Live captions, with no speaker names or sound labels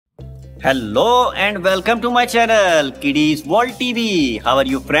Hello and welcome to my channel Kidiez World TV. How are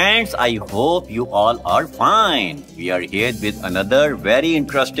you friends? I hope you all are fine. We are here with another very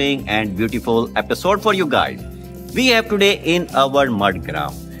interesting and beautiful episode for you guys. We have today in our mud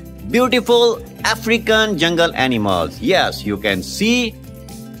ground beautiful African jungle animals. Yes, you can see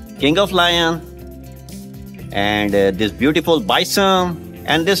king of lion and this beautiful bison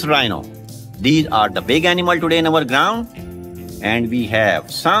and this rhino. These are the big animal today in our ground. And we have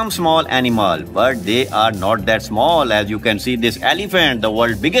some small animal, but they are not that small. As you can see this elephant, the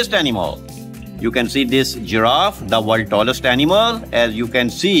world's biggest animal. You can see this giraffe, the world's tallest animal. As you can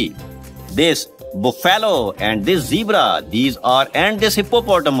see this buffalo and this zebra, and this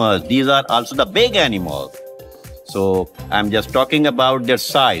hippopotamus. These are also the big animals. So I'm just talking about their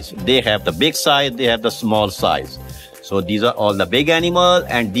size. They have the big size, they have the small size. So these are all the big animals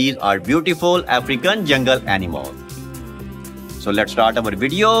and these are beautiful African jungle animals. So let's start our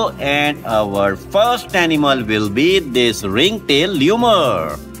video, and our first animal will be this ring-tailed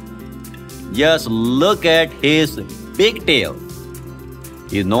lemur. Just look at his big tail.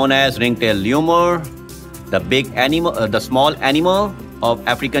 He is known as ring-tailed lemur, the big animal, the small animal of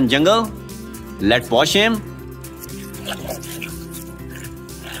African jungle. Let's watch him.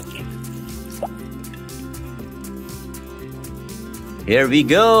 Here we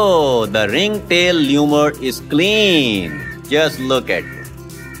go. The ring-tailed lemur is clean. Just look at it.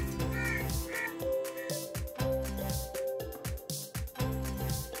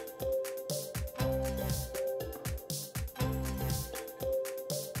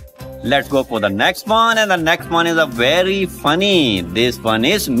 Let's go for the next one, and the next one is a very funny. This one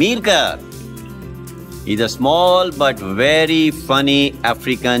is Meerkat. He's a small but very funny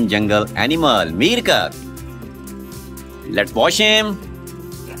African jungle animal. Meerkat. Let's watch him.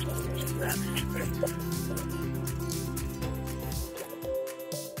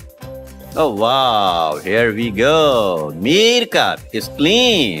 Oh wow, here we go. Meerkat is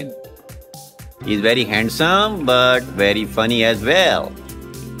clean. He's very handsome but very funny as well.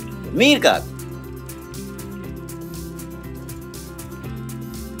 Meerkat.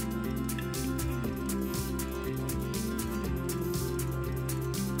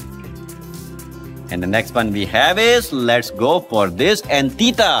 And the next one we have is, let's go for this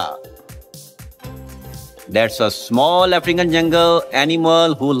Anteater. That's a small African jungle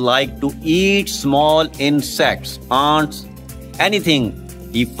animal who like to eat small insects, ants, anything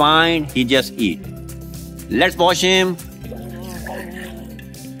he find, he just eat. Let's watch him.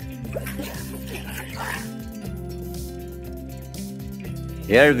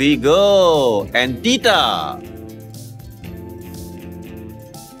 Here we go, Anteater.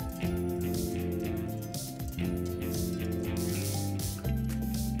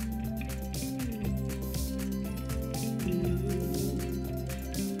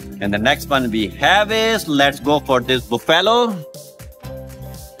 And the next one we have is, let's go for this buffalo.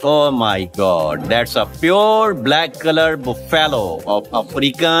 Oh my God, that's a pure black color buffalo of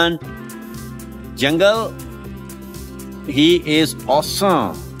African jungle. He is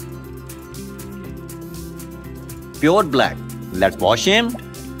awesome. Pure black. Let's watch him.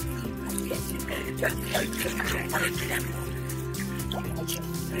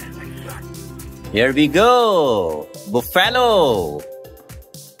 Here we go, buffalo.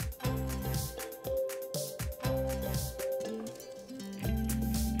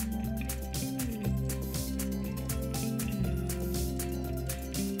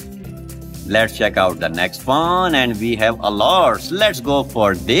 Let's check out the next one, and we have a lot. Let's go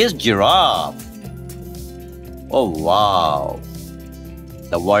for this giraffe. Oh wow,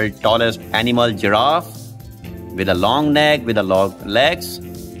 the world's tallest animal, giraffe, with a long neck, with a long legs.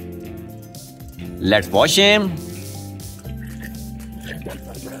 Let's watch him.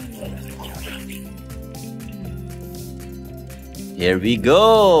 Here we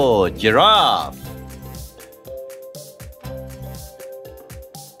go, giraffe.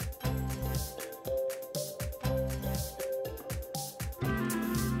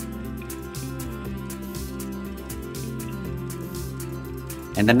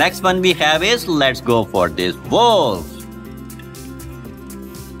 And the next one we have is, let's go for this wolf.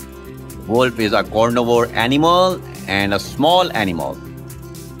 Wolf is a carnivore animal and a small animal,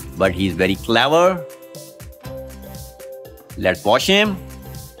 but he's very clever. Let's watch him.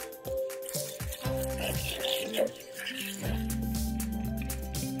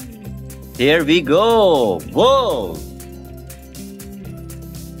 Here we go, wolf.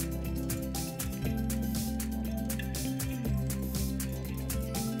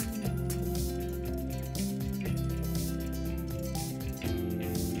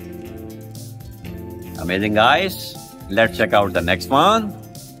 Amazing guys. Let's check out the next one.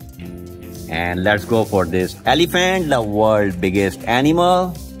 And let's go for this elephant, the world's biggest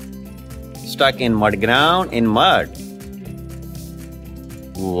animal, stuck in mud ground in mud.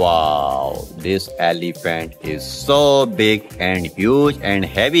 Wow, this elephant is so big and huge and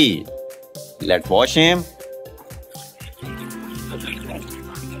heavy. Let's wash him.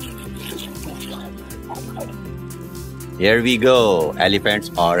 Here we go.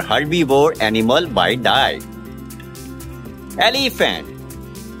 Elephants are herbivore animal by diet. Elephant.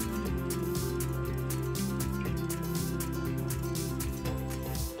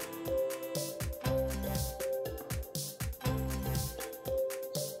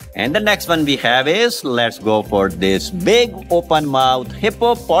 And the next one we have is, let's go for this big open mouth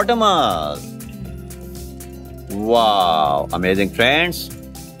hippopotamus. Wow, amazing friends.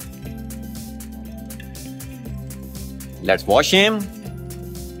 Let's wash him.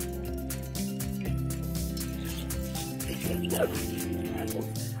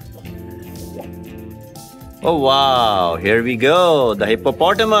 Oh wow, here we go. The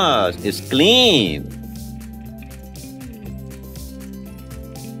hippopotamus is clean.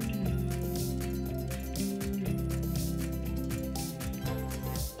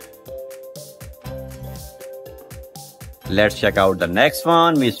 Let's check out the next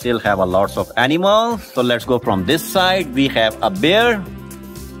one. We still have a lots of animals. So let's go from this side. We have a bear.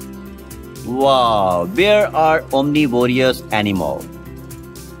 Wow, bear are omnivorous animal.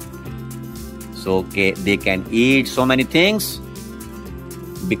 So they can eat so many things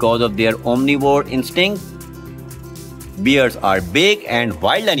because of their omnivore instinct. Bears are big and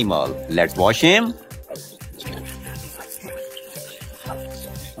wild animal. Let's wash him.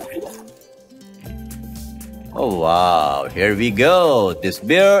 Oh wow, here we go. This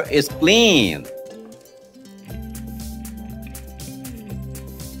bear is clean.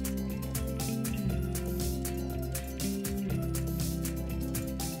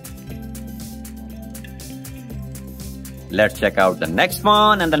 Let's check out the next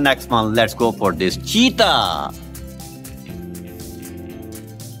one, and the next one, let's go for this cheetah.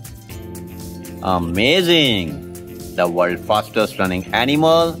 Amazing. The world's fastest running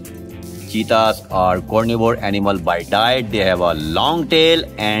animal. Cheetahs are carnivore animal by diet. They have a long tail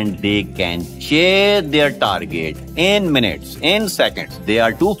and they can chase their target in minutes, in seconds. They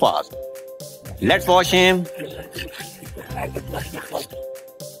are too fast. Let's wash him.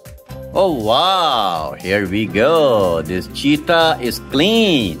 Oh wow, here we go. This cheetah is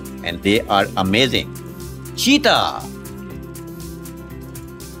clean and they are amazing. Cheetah.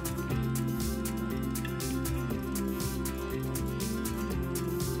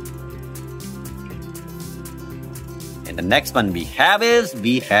 And the next one we have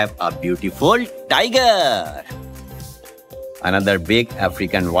a beautiful tiger. Another big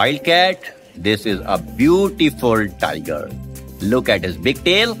African wildcat. This is a beautiful tiger. Look at his big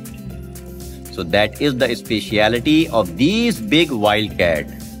tail. So that is the speciality of these big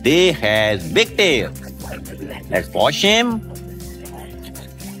wildcats. They has big tail. Let's wash him.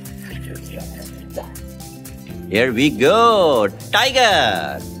 Here we go,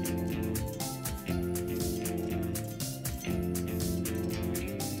 tiger.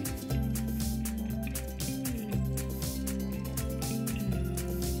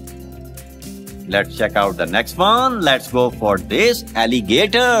 Let's check out the next one. Let's go for this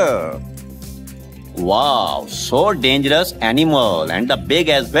alligator. Wow, so dangerous animal and the big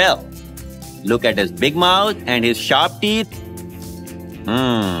as well. Look at his big mouth and his sharp teeth.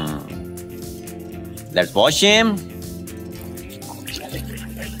 Let's wash him.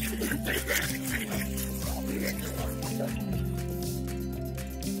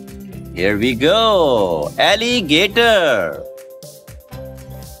 Here we go, alligator.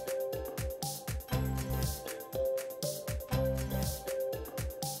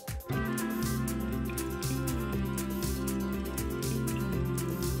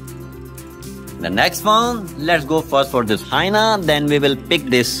 The next one, let's go first for this hyena, then we will pick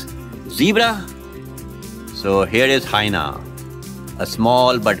this zebra. So here is hyena, a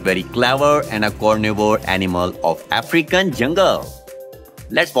small but very clever and a carnivore animal of African jungle.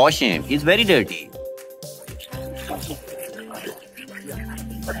 Let's wash him, he's very dirty.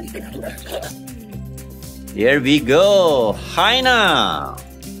 Here we go, hyena.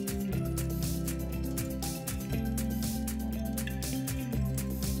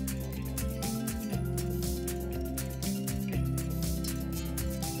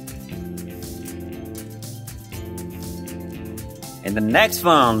 And the next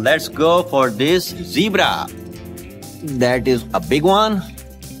one, let's go for this zebra. That is a big one.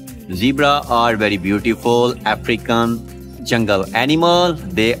 Zebra are very beautiful African jungle animal.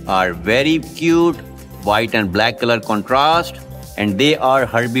 They are very cute, white and black color contrast. and they are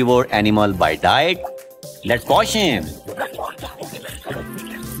herbivore animal by diet. Let's watch him.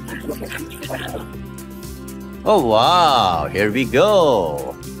 Oh wow, here we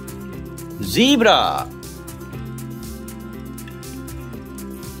go. Zebra.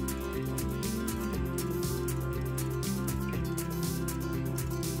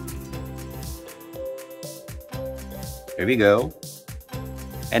 Here we go.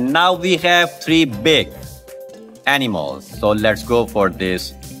 And now we have three big animals. So let's go for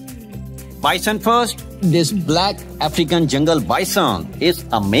this. Bison first. This black African jungle bison is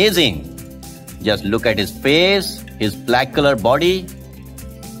amazing. Just look at his face, his black color body.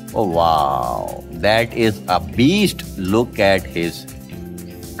 Oh wow, that is a beast. Look at his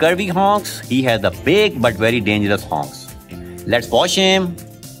curvy honks. He has a big but very dangerous honks. Let's watch him.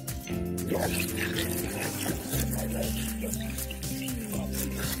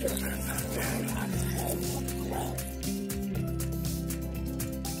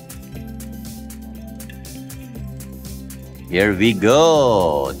 Here we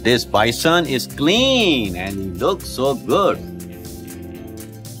go. This bison is clean and he looks so good.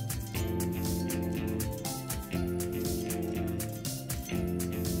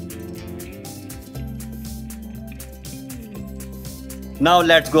 Now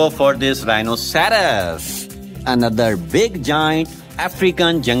let's go for this rhinoceros. Another big giant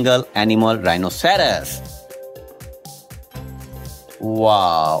African jungle animal, rhinoceros.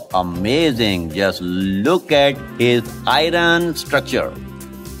 Wow, amazing. Just look at his iron structure.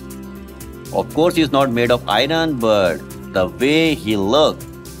 Of course, he's not made of iron, but the way he looks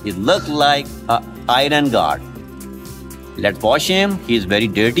like an iron god. Let's wash him. He's very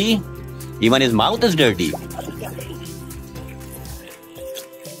dirty. Even his mouth is dirty.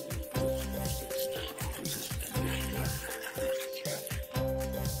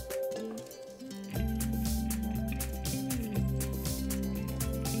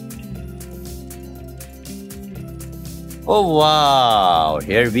 Oh wow,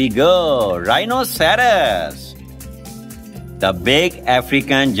 here we go, rhinoceros, the big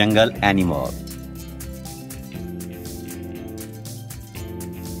African jungle animal.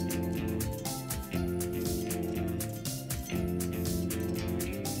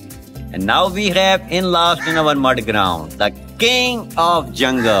 And now we have in last in our mud ground, the king of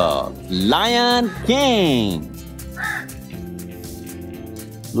jungle, Lion King.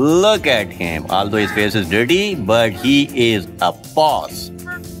 Look at him. Although his face is dirty, but he is a boss.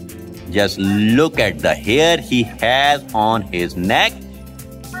 Just look at the hair he has on his neck.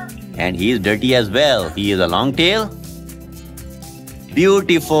 And he is dirty as well. He is a long tail.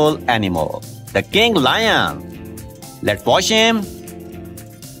 Beautiful animal. The king lion. Let's watch him.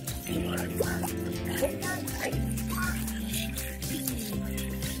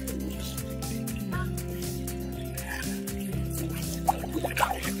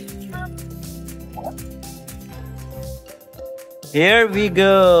 Here we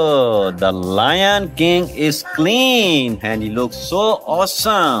go. The Lion King is clean and he looks so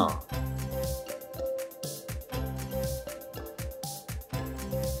awesome.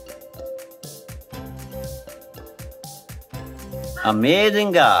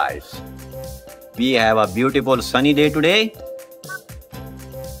 Amazing, guys. We have a beautiful sunny day today.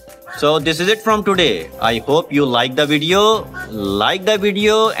 So this is it from today. I hope you like the video. Like the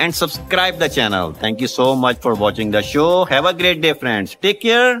video and subscribe the channel. Thank you so much for watching the show. Have a great day, friends. Take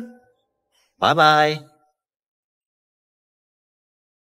care. Bye-bye.